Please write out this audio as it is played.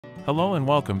Hello and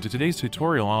welcome to today's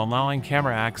tutorial on allowing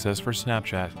camera access for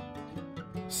Snapchat.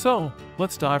 So,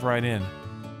 let's dive right in.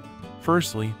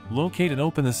 Firstly, locate and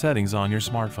open the settings on your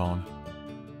smartphone.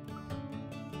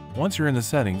 Once you're in the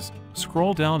settings,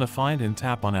 scroll down to find and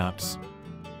tap on apps.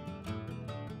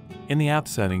 In the app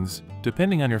settings,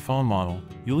 depending on your phone model,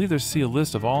 you'll either see a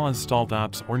list of all installed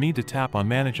apps or need to tap on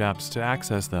Manage Apps to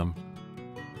access them.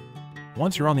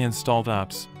 Once you're on the installed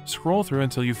apps, scroll through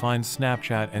until you find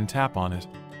Snapchat and tap on it.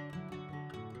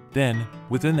 Then,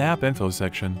 within the App Info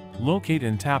section, locate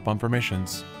and tap on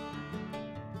Permissions.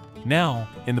 Now,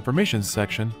 in the Permissions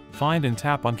section, find and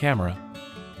tap on Camera.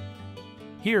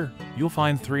 Here, you'll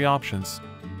find three options.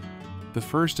 The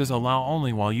first is Allow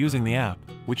Only while using the app,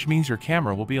 which means your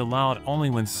camera will be allowed only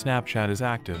when Snapchat is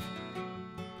active.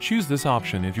 Choose this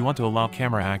option if you want to allow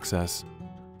camera access.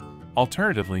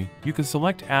 Alternatively, you can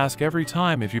select Ask Every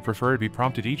Time if you prefer to be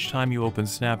prompted each time you open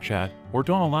Snapchat, or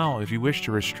Don't Allow if you wish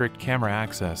to restrict camera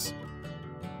access.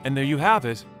 And there you have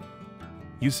it!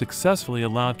 You successfully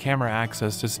allowed camera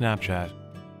access to Snapchat.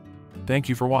 Thank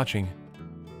you for watching.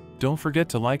 Don't forget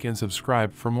to like and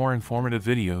subscribe for more informative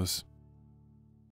videos.